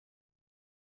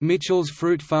Mitchell's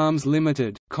Fruit Farms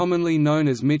Limited, commonly known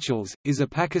as Mitchell's, is a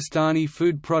Pakistani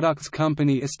food products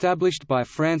company established by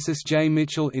Francis J.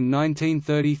 Mitchell in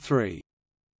 1933.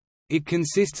 It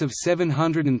consists of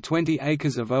 720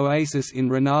 acres of oasis in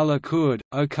Ranala Kurd,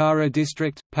 Okara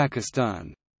district,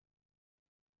 Pakistan.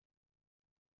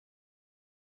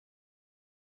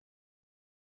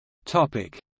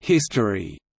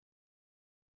 History.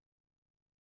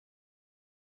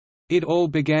 It all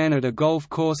began at a golf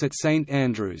course at St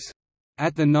Andrews.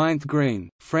 At the 9th green,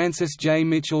 Francis J.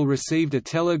 Mitchell received a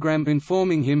telegram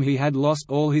informing him he had lost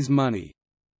all his money.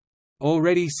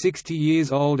 Already 60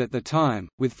 years old at the time,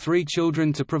 with 3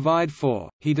 children to provide for,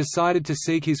 he decided to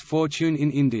seek his fortune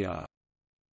in India.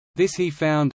 This he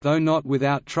found, though not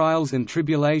without trials and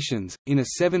tribulations, in a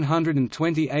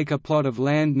 720-acre plot of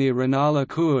land near Ranala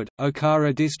Kurd,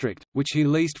 Okara district, which he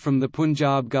leased from the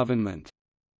Punjab government.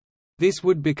 This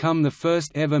would become the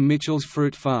first ever Mitchell's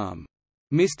fruit farm.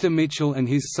 Mr. Mitchell and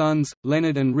his sons,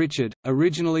 Leonard and Richard,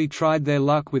 originally tried their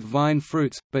luck with vine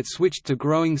fruits, but switched to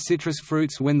growing citrus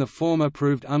fruits when the former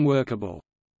proved unworkable.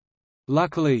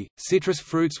 Luckily, citrus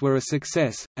fruits were a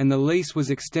success, and the lease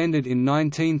was extended in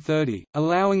 1930,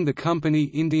 allowing the company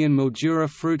Indian Mildura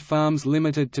Fruit Farms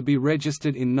Limited to be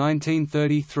registered in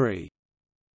 1933.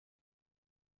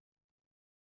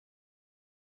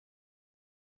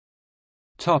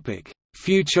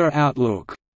 Future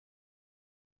outlook.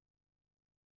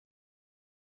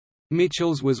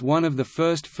 Mitchell's was one of the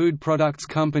first food products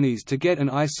companies to get an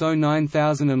ISO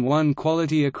 9001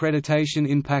 quality accreditation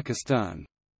in Pakistan.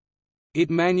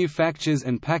 It manufactures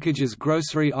and packages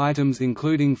grocery items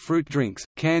including fruit drinks,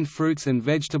 canned fruits and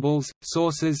vegetables,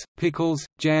 sauces, pickles,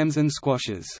 jams and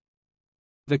squashes.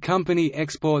 The company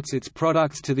exports its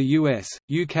products to the US,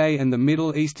 UK and the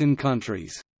Middle Eastern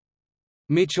countries.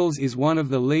 Mitchell's is one of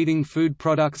the leading food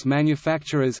products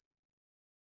manufacturers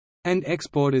and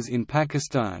exporters in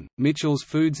Pakistan. Mitchell's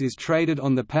Foods is traded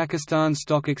on the Pakistan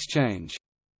Stock Exchange.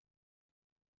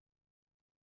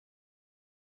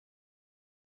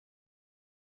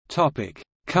 Topic: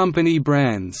 Company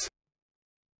brands.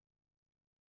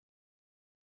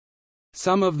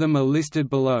 Some of them are listed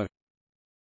below.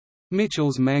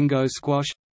 Mitchell's Mango Squash,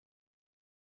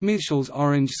 Mitchell's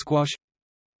Orange Squash,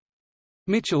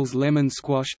 Mitchell's Lemon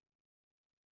Squash,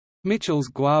 Mitchell's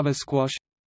Guava Squash,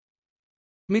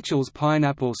 Mitchell's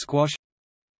Pineapple Squash,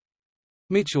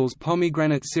 Mitchell's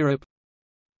Pomegranate Syrup,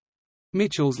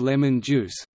 Mitchell's Lemon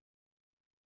Juice,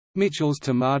 Mitchell's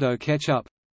Tomato Ketchup,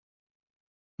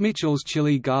 Mitchell's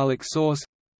Chili Garlic Sauce,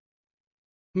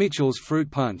 Mitchell's Fruit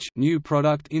Punch, new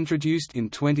product introduced in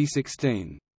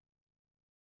 2016.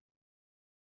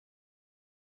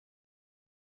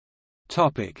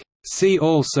 See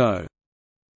also: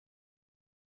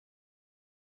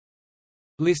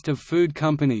 List of food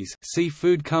companies. See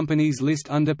Food companies list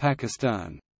under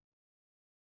Pakistan.